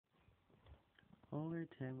Horrid,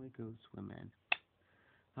 and we go swimming.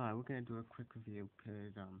 Alright, we're gonna do a quick review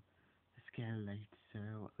because it's getting late, so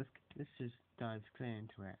let's just dive straight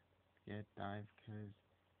into it. Yeah, dive because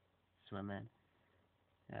swimming.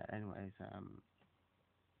 Yeah, anyways,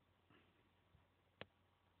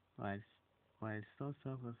 well, well, it starts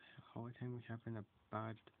off with Horrid Henry having a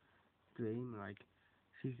bad dream. Like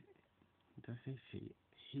she's, does I say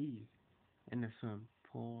he's in a swimming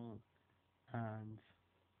pool and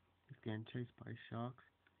he's getting chased by sharks.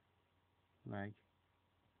 Like,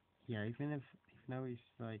 yeah, even though he's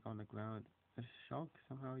like on the ground, a shark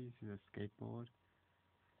somehow uses a skateboard.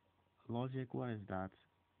 Logic, what is that?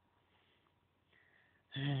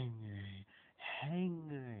 Henry,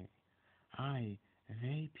 Henry, I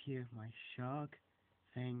rapier my shark,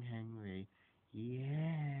 sang Henry.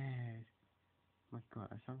 Yes. My God,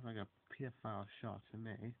 that sounds like a pedophile shot to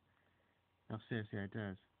me. No, seriously, it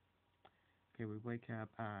does. Okay, we wake up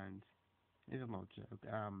and it's a no joke.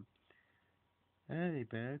 Early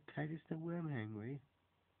bird catches the worm, Henry.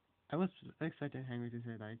 I was expecting Henry to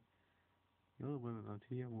say like, "You're a worm, not to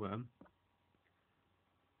be a worm,"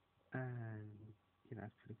 and yeah,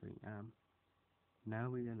 that's pretty funny. Now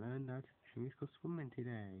we learn that Henry's go swimming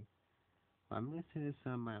today. Well, I'm gonna say this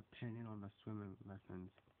my opinion on the swimming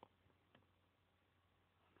lessons.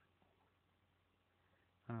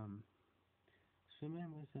 Um,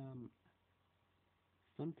 Swimming was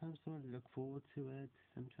sometimes I would look forward to it,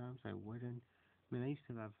 sometimes I wouldn't. I mean, I used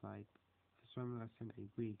to have like a swimming lesson a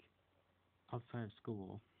week outside of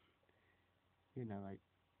school. You know, like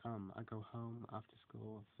I go home after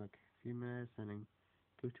school for like a few minutes and then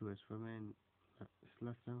go to a swimming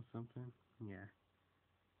lesson or something. Yeah.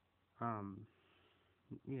 Um.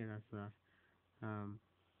 Yeah, that's that. Um.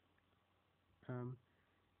 Um.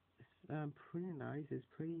 It's pretty nice. It's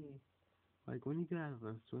pretty like when you get out of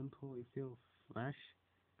a swimming pool, you feel fresh.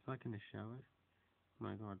 It's like in the shower.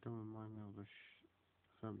 My God, don't remind me of the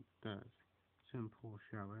swimming pool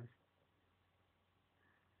showers.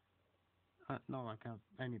 Not like I have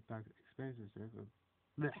any bad experiences with it.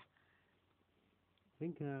 Blech. I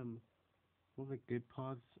think one of the good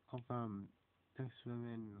parts of the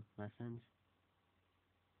swimming lessons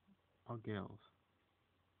are girls.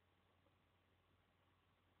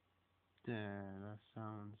 That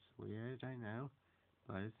sounds weird, I know,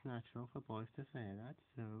 but it's natural for boys to say that,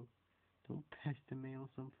 so don't pester me or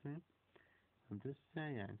something. I'm just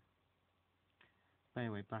saying. But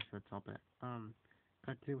anyway, back to the topic.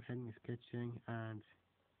 Got to Henry's kitchen, and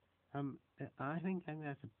I think Henry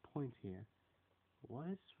has a point here. What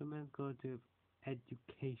is swimming got to do with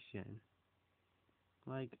education?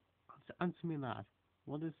 Like, answer me that.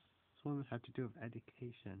 What does swimming have to do with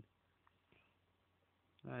education?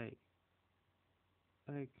 Like,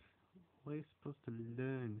 like, what are you supposed to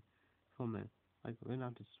learn from it? Like, learn how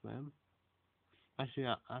to swim? Actually,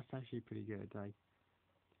 that's actually pretty good. Like,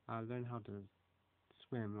 I learned how to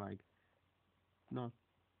swim, like, not,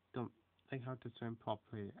 don't, like, how to swim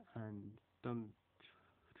properly and don't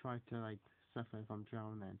try to, like, suffer if I'm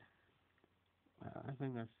drowning. I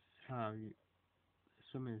think that's how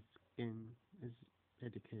swimming is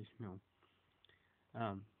educational.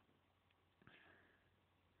 Um,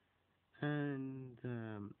 and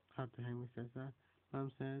after Henry says that,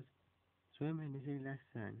 Mom says, swimming is a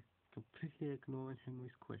lesson, completely ignoring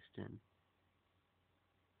Henry's question.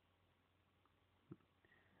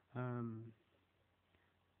 Um,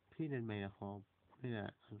 Peter made a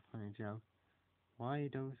funny joke. Why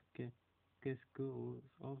don't get schools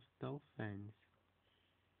of dolphins?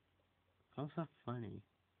 How's that funny?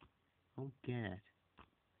 I don't get it.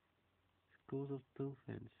 Schools of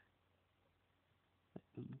dolphins.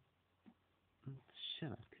 Mm,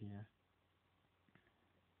 Shut up, Peter.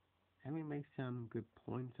 Henry makes some good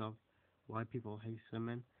points of why people hate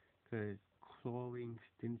swimming, because chlorine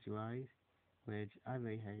stings your eyes, which I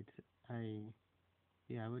really hate.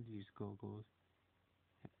 Yeah, I would use goggles.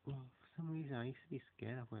 Well, for some reason I used to be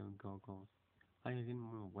scared of wearing goggles. I didn't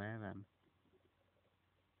want to wear them.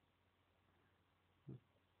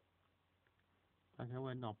 Like I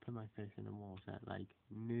would not put my face in the water. Like,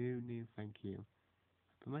 no, no, thank you.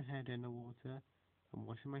 I put my head in the water. I'm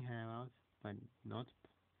washing my hair out, but not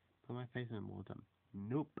put my face in the water.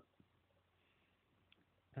 Nope.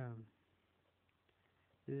 Um,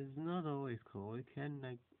 it's not always cold. It can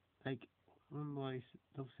like remember what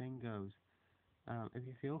the saying goes. If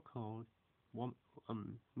you feel cold, warm,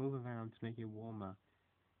 move around to make it warmer.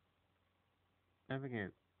 I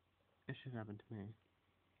forget. It should happen to me.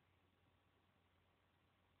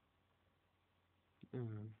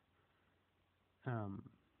 Um, um,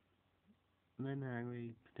 then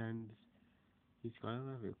Harry pretends he's got a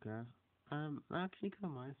bazooka, that actually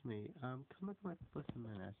reminds me, come with my for a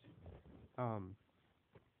minute. Um,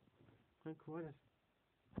 like, what is,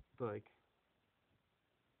 like,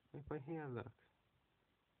 if I hear, look, is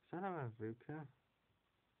that a Mavuka?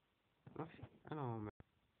 Actually, I don't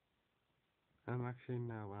know, actually,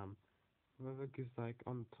 no, Mavuka is, like,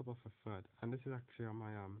 on top of a foot, and this is actually on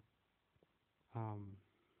my, um,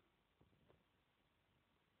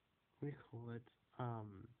 what do you call it?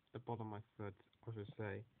 The bottom of my foot, I should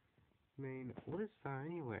say. I mean, what is that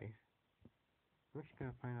anyway? I'm actually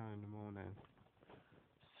gonna find out in the morning.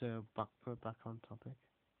 So, back on topic.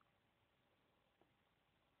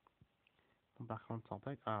 Back on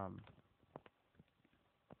topic.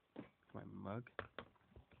 My mug,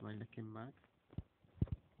 my licking mug.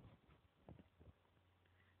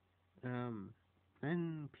 Um,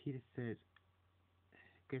 then Peter said,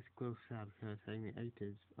 "Gets gross out because Amy ate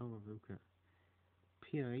his overlooker."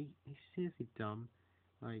 Peter, he's seriously dumb.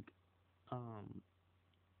 Like, um,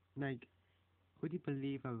 like, would you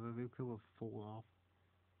believe a overlooker will fall off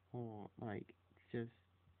or like just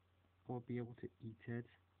or be able to eat it?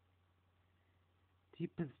 Do you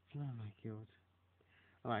believe? Oh my god!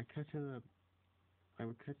 Oh, I would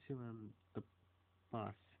cut to the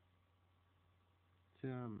bus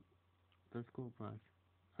to the school bus.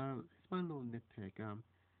 It's one little nitpick.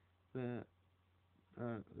 The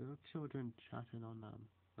little children chatting on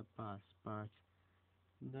the bus, but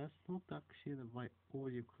that's not actually the right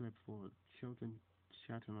audio clip for children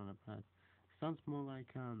chatting on a bus. Sounds more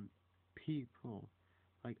like people,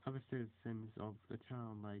 like other citizens of the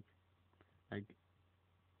town, like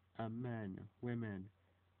men, women,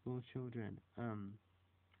 little children,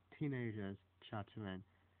 teenagers chattering.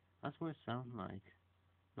 That's what it sounds like.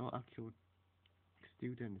 Not actual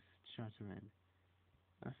students chattering.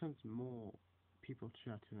 That sounds more people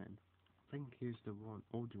chattering. I think here's the one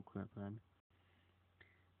audio clip then.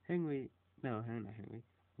 Henry, no, not Henry.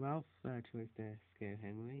 Ralph chose to scare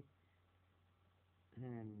Henry,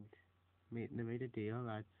 and they made a deal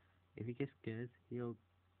that if he gets scared, he'll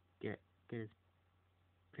get his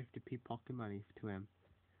 50p pocket money to him.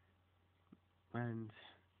 And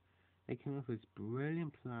they came up with this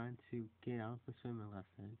brilliant plan to get out of the swimming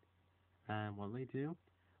lesson. And what they do,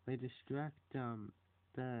 they distract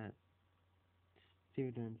the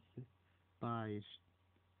students by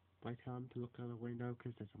by telling them to look out the window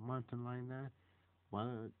because there's a mountain line there. While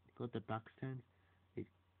they go to the back stand, they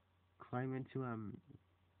climb into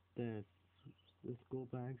the the school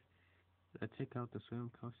bags, take out the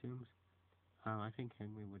swim costumes. I think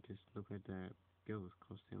Henry would just look at the girls'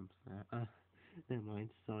 costumes there. Never mind,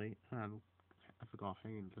 sorry. I forgot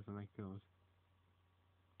Henry doesn't like girls.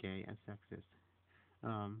 Gay and sexist.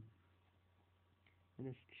 Um, and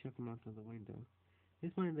just chuck them out of the window.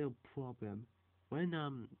 Here's my little problem. When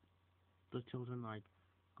the children like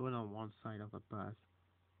going on one side of the bus,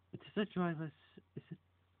 does the driver is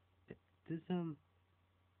it does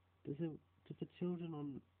does it does the children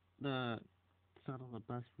on the side of the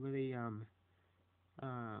bus really um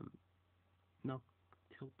not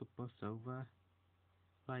tilt the bus over?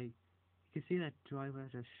 Like you can see that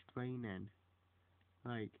drivers are straining.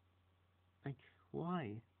 Like like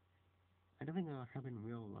why? I don't think that happen in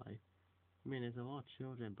real life. I mean, there's a lot of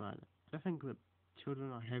children, but I think the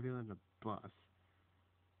children are heavier than the bus.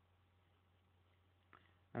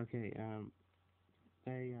 Okay,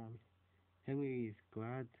 they Henry's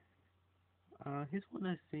glad. Here's what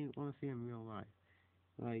want to see in real life.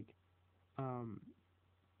 Like, um,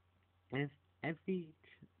 if every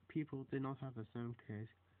people did not have a same case,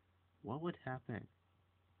 what would happen?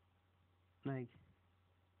 Like,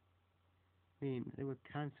 I mean, it would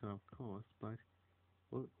cancel, of course, but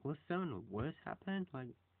will something worse happen?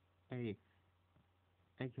 A,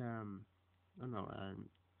 I don't know,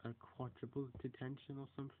 a quadruple detention or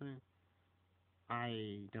something?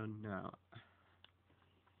 I don't know.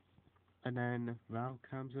 And then Val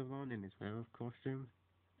comes along in his werewolf costume.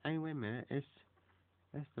 Hey, wait a minute, it's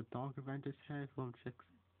the dog Avengers head from Six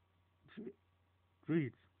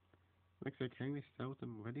Streets. Looks like Henry sold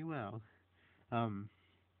them really well. Um,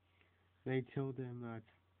 they told him that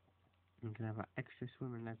I'm gonna have an extra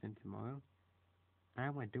swimming lesson tomorrow.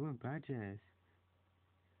 And we're doing badges.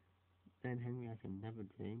 Then Henry has another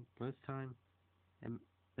dream. First time,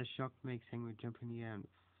 the shark makes Henry jump in the air and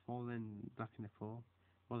fall back in the pool.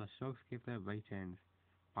 Well, the sharks give their ratings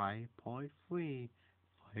 5.3,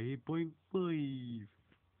 5.5.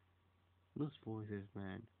 Those voices,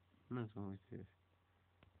 man. Those voices.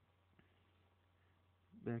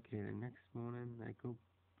 Okay, the next morning, I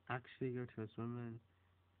actually go to a swimming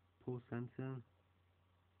pool center.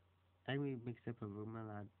 Henry makes up a rumor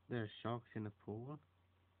that there are sharks in the pool.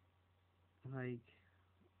 Like,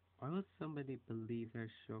 Why would somebody believe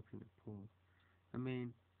there's sharks in the pool? I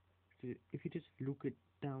mean, if you just look it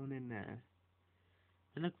down in there,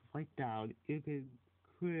 and look right down, you can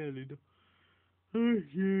clearly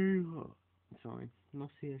sorry, not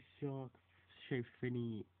see a shark-shaped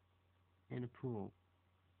thingy in a pool.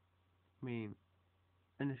 I mean,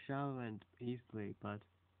 in the shallow end easily, but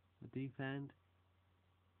the deep end,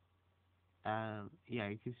 yeah,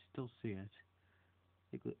 you can still see it.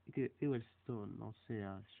 You would still not see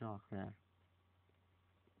a shark there.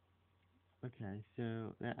 Okay,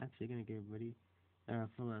 so they're actually gonna get ready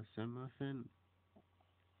for a swim lesson,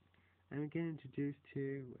 and we get introduced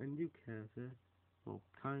to a new character, well,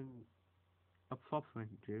 kind of proper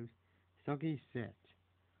introduced, Soggy Sit.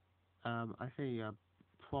 I say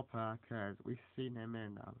proper because we've seen him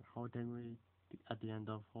in Holdingly at the end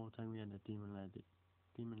of Holdingly and the Demon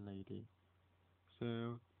Lady.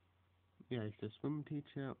 So yeah, he's the swim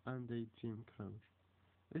teacher and the gym coach.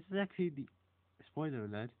 This is actually the spoiler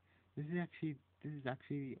alert. This is actually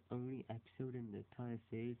the only episode in the entire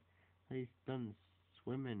series that he's done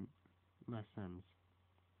swimming lessons.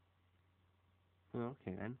 Well,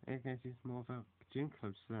 okay then. I guess he's more of a gym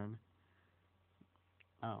coach then.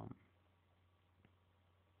 Um,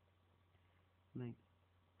 like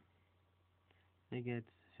they get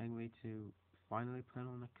Henry to finally put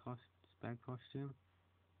on a spare costume.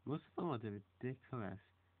 Most of them are ridiculous.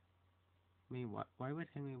 I mean, why would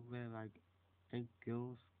Henry wear like a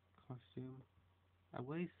girl's costume? I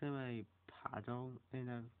wish there a paddle in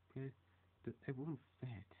a kid, but it wouldn't fit.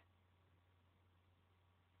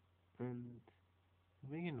 And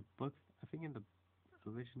I think in the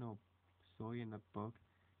original story in the book,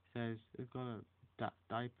 says it's got a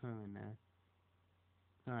diaper in there.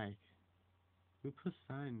 Like, we put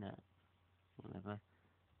that in there, whatever.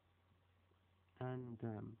 And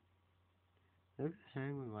look at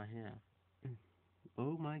Henry right here.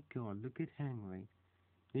 Oh my God, look at Henry.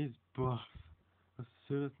 He's buff. As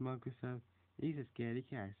soon as Marcus says, he's a scaredy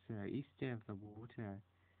cat, so he's scared of the water.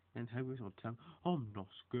 And Henry's will tell him, I'm not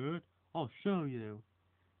scared. I'll show you.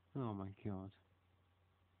 Oh my God.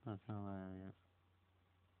 That's hilarious.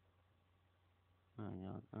 Oh my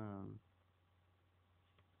God. Um,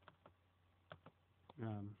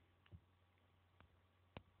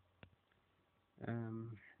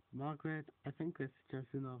 um, Margaret, I think the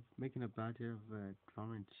suggestion of making a batter of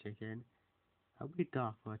drawing chicken, how would be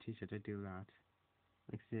dark for a teacher to do that?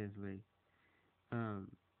 Like, seriously. Um,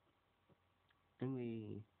 and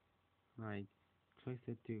we, like, tries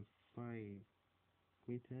to do 5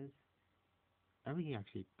 meters. I think he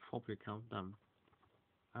actually properly count them.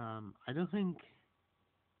 I don't think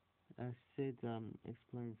Sid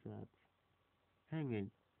explains that.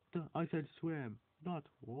 Hanging. I said swim, not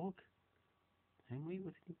walk. Henry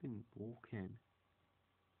wasn't even walking.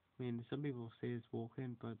 I mean, some people say it's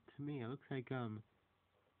walking, but to me it looks like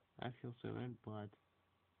actual swimming, but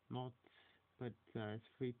not. But his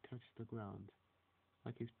feet touch the ground,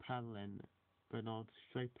 like he's paddling, but not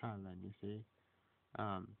straight paddling. You see.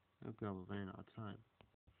 Oh god, we're running out of time.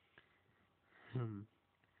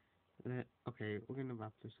 Okay, we're gonna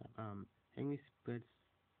wrap this up. Henry spreads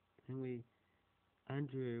Henry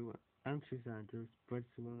Andrew, anxious Andrew spreads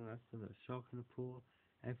among us of a shark in the pool.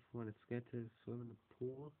 Everyone is scared to swim in the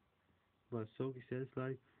pool. But Sophie says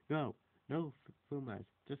like, no, no, Fumas,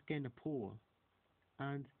 just get in the pool.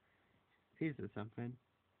 And here's something.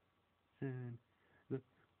 And look,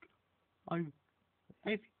 I'm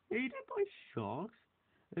if eaten by sharks.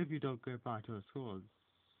 If you don't go back to the school,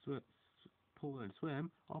 sw- pool and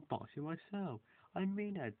swim, I'll box you myself. I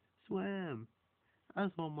mean it, swim.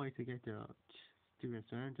 That's one way to get the students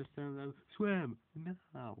to just tell them swim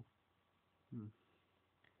now. Hmm.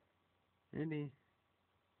 Any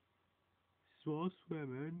small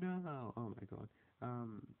swimmer now. Oh my god.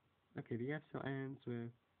 Um. Okay, the episode ends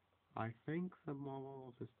with I think the moral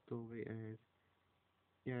of the story is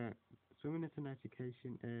yeah, swimming as an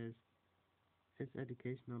education is it's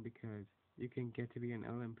educational because you can get to be an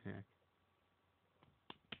Olympic.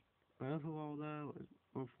 But overall though,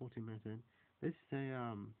 we're 40 minutes in. This is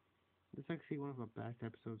a this is actually one of the best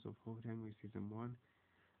episodes of Horrid season 1.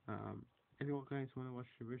 If you guys want to watch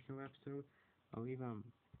the original episode, I'll leave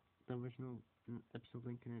the original episode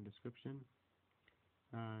link in the description.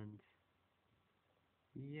 And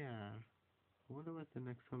yeah, I wonder what the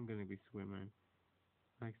next one gonna be swimming.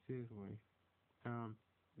 Like seriously.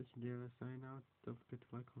 This is Jira signing out. Don't forget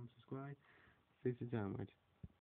to like, comment, subscribe. See you down,